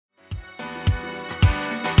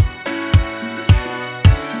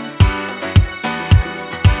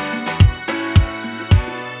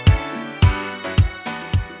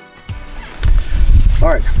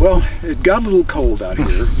Well, it got a little cold out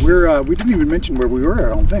here. We didn't even mention where we were,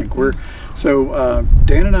 I don't think.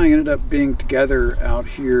 Dan and I ended up being together out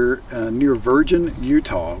here near Virgin,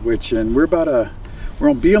 Utah, and we're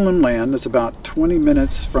on BLM land that's about 20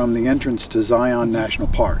 minutes from the entrance to Zion National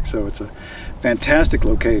Park. So it's a fantastic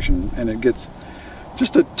location, and it gets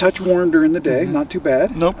just a touch warm during the day, not too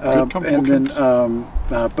bad. Nope, and then,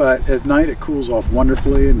 but at night it cools off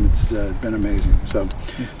wonderfully, and it's been amazing. So,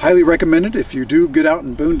 highly recommended if you do get out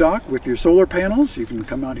and boondock with your solar panels. You can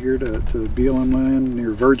come out here to BLM land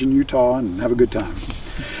near Virgin, Utah, and have a good time.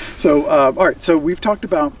 So, all right. So we've talked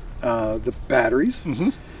about the batteries.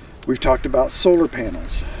 We've talked about solar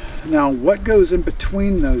panels. Now, what goes in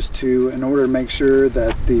between those two in order to make sure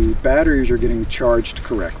that the batteries are getting charged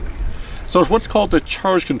correctly? So it's what's called the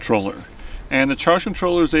charge controller. And the charge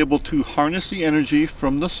controller is able to harness the energy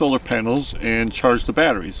from the solar panels and charge the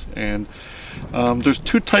batteries. And there's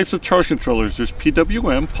two types of charge controllers. There's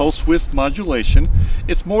PWM, pulse width modulation.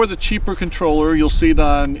 It's more the cheaper controller. You'll see it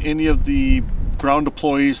on any of the ground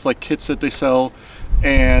deploys, like kits that they sell.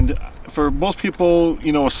 And for most people,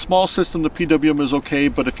 you know, a small system, the PWM is okay,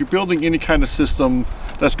 but if you're building any kind of system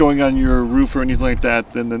that's going on your roof or anything like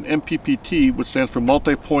that, then an MPPT, which stands for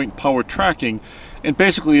multi-point power tracking, and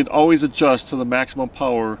basically it always adjusts to the maximum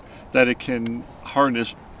power that it can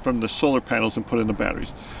harness from the solar panels and put in the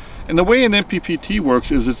batteries. And the way an MPPT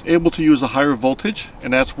works is it's able to use a higher voltage,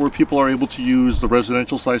 and that's where people are able to use the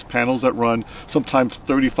residential sized panels that run sometimes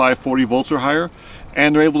 35, 40 volts or higher,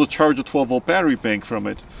 and they're able to charge a 12-volt battery bank from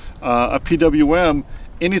it. A PWM,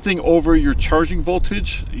 anything over your charging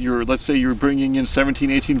voltage, let's say you're bringing in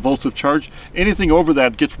 17, 18 volts of charge, anything over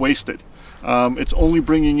that gets wasted. It's only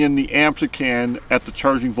bringing in the amps it can at the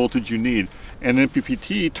charging voltage you need. And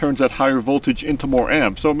MPPT turns that higher voltage into more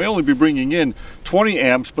amps. So it may only be bringing in 20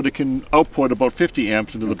 amps, but it can output about 50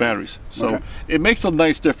 amps into the batteries. So it makes a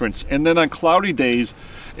nice difference. And then on cloudy days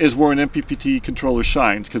is where an MPPT controller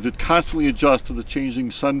shines, because it constantly adjusts to the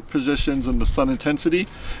changing sun positions and the sun intensity,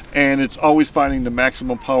 and it's always finding the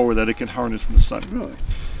maximum power that it can harness from the sun. Really?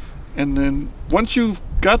 And then once you've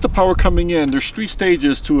got the power coming in, there's 3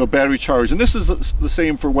 stages to a battery charge, and this is the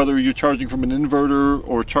same for whether you're charging from an inverter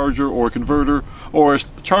or a charger or a converter or a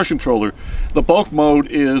charge controller. The bulk mode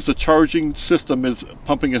is the charging system is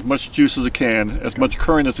pumping as much juice as it can, as much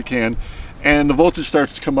current as it can, and the voltage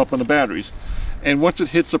starts to come up on the batteries. And once it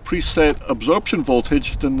hits a preset absorption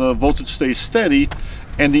voltage, then the voltage stays steady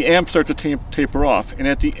and the amps start to taper off. And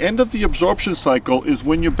at the end of the absorption cycle is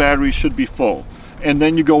when your battery should be full. And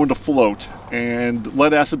then you go into float. And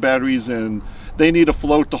lead acid batteries, and they need a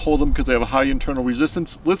float to hold them because they have a high internal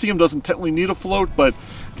resistance. Lithium doesn't technically need a float, but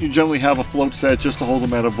you generally have a float set just to hold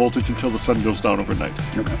them at a voltage until the sun goes down overnight.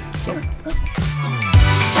 Okay. So.